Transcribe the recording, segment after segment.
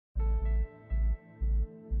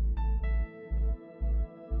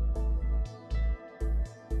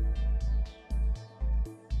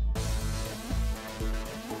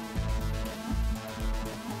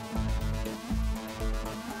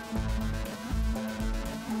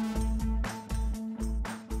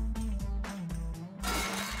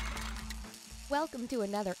Welcome to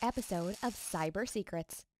another episode of Cyber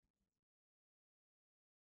Secrets.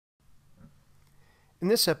 In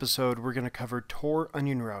this episode, we're going to cover Tor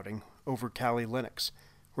onion routing over Kali Linux.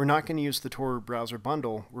 We're not going to use the Tor browser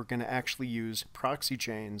bundle, we're going to actually use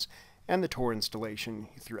ProxyChains and the Tor installation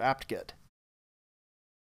through apt-get.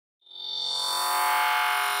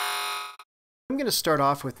 What I'm going to start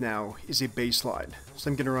off with now is a baseline. So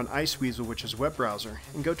I'm going to run Iceweasel, which is a web browser,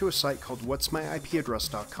 and go to a site called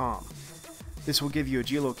whatsmyipaddress.com. This will give you a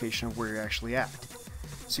geolocation of where you're actually at.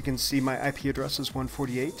 So you can see my IP address is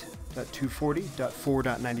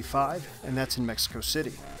 148.240.4.95, and that's in Mexico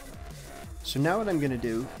City. So now what I'm going to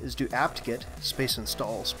do is do apt-get space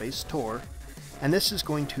install space Tor, and this is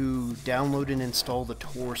going to download and install the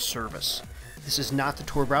Tor service. This is not the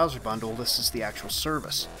Tor browser bundle, this is the actual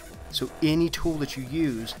service. So any tool that you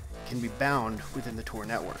use can be bound within the Tor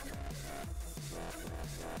network.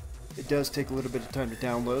 It does take a little bit of time to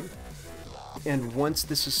download, and once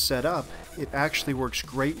this is set up, it actually works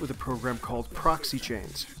great with a program called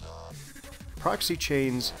ProxyChains.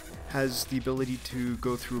 ProxyChains has the ability to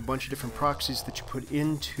go through a bunch of different proxies that you put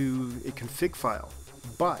into a config file,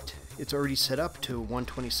 but it's already set up to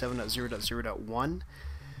 127.0.0.1,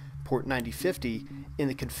 port 9050 in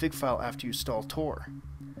the config file after you install Tor.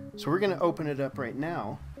 So we're going to open it up right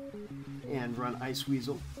now and run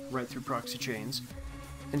Iceweasel right through ProxyChains.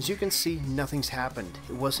 And as you can see, nothing's happened.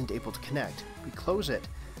 It wasn't able to connect. We close it,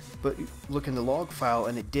 but look in the log file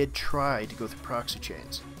and it did try to go through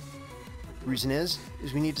ProxyChains. The reason is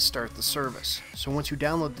we need to start the service. So once you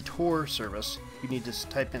download the Tor service, you need to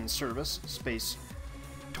type in service space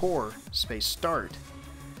Tor space start,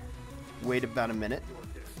 wait about a minute,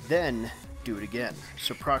 then do it again.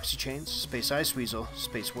 So ProxyChains space Iceweasel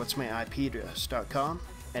space whatsmyipaddress.com,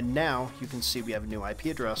 and now you can see we have a new IP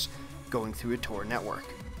address going through a Tor network.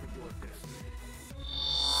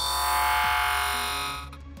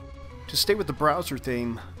 To stay with the browser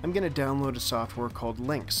theme, I'm going to download a software called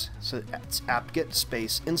Lynx. So it's apt-get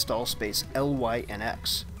space install space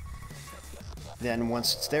LYNX. Then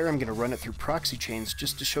once it's there, I'm going to run it through ProxyChains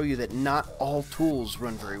just to show you that not all tools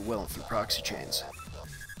run very well through ProxyChains.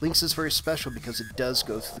 Lynx is very special because it does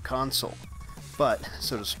go through the console, but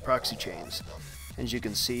so does ProxyChains. And as you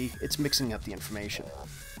can see, it's mixing up the information.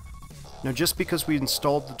 Now just because we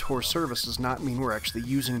installed the Tor service does not mean we're actually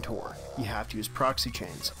using Tor. You have to use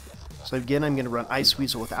ProxyChains. So again, I'm going to run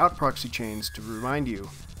Iceweasel without ProxyChains to remind you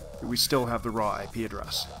that we still have the raw IP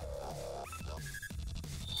address.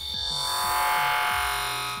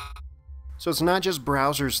 So it's not just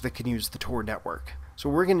browsers that can use the Tor network. So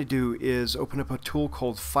what we're going to do is open up a tool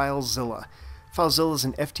called FileZilla. FileZilla is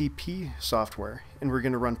an FTP software, and we're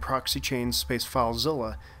going to run ProxyChains space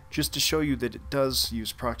FileZilla just to show you that it does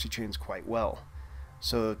use ProxyChains quite well.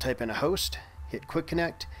 So type in a host, hit Quick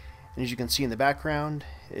Connect, and as you can see in the background,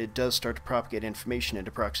 it does start to propagate information into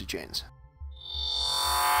ProxyChains.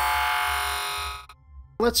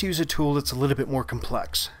 Let's use a tool that's a little bit more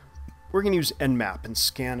complex. We're going to use Nmap and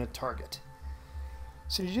scan a target.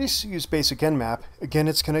 So you just use basic Nmap. Again,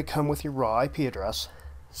 it's going to come with your raw IP address,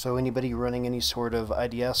 so anybody running any sort of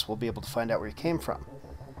IDS will be able to find out where you came from.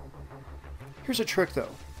 Here's a trick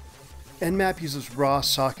though. Nmap uses raw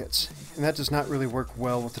sockets, and that does not really work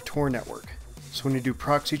well with the Tor network. So when you do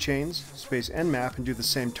ProxyChains space Nmap and do the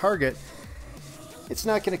same target, it's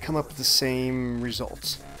not going to come up with the same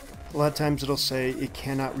results. A lot of times it'll say it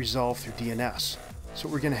cannot resolve through DNS. So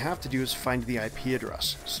what we're going to have to do is find the IP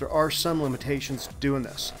address. So there are some limitations to doing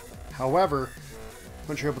this. However,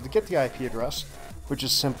 once you're able to get the IP address, which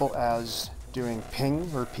is simple as doing ping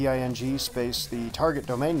or ping space the target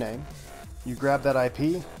domain name, you grab that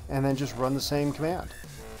IP and then just run the same command.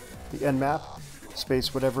 The nmap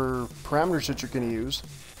space whatever parameters that you're going to use,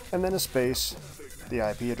 and then a space the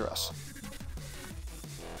IP address.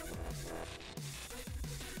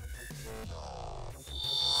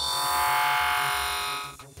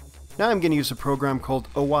 Now I'm going to use a program called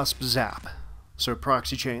OWASP-Zap. So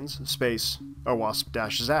ProxyChains space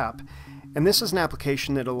OWASP-Zap, and this is an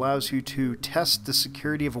application that allows you to test the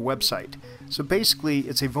security of a website. So basically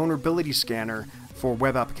it's a vulnerability scanner for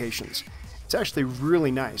web applications. It's actually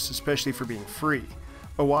really nice, especially for being free.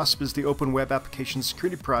 OWASP is the Open Web Application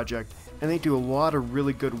Security Project, and they do a lot of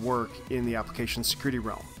really good work in the application security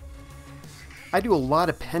realm. I do a lot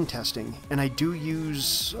of pen testing, and I do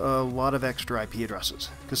use a lot of extra IP addresses,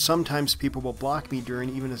 because sometimes people will block me during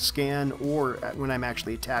even a scan or when I'm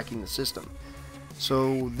actually attacking the system.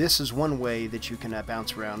 So this is one way that you can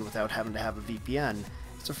bounce around without having to have a VPN.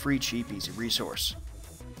 It's a free, cheap, easy resource.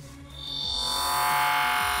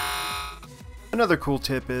 Another cool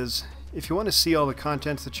tip is, if you want to see all the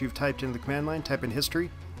content that you've typed into the command line, type in history,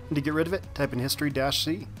 And to get rid of it, type in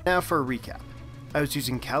history-c. Now for a recap. I was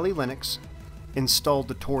using Kali Linux, installed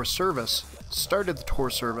the Tor service, started the Tor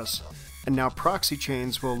service, and now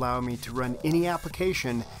ProxyChains will allow me to run any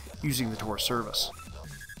application using the Tor service.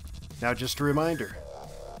 Now just a reminder,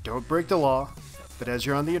 don't break the law, but as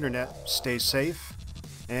you're on the internet, stay safe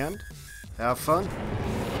and have fun.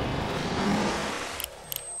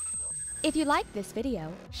 If you like this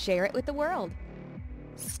video, share it with the world.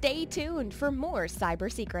 Stay tuned for more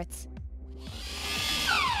cyber secrets.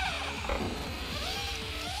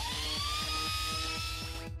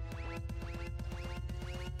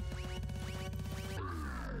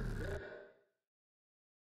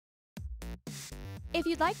 If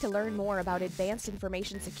you'd like to learn more about advanced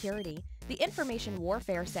information security, the Information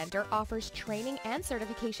Warfare Center offers training and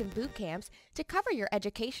certification boot camps to cover your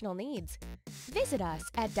educational needs. Visit us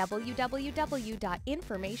at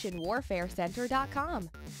www.informationwarfarecenter.com.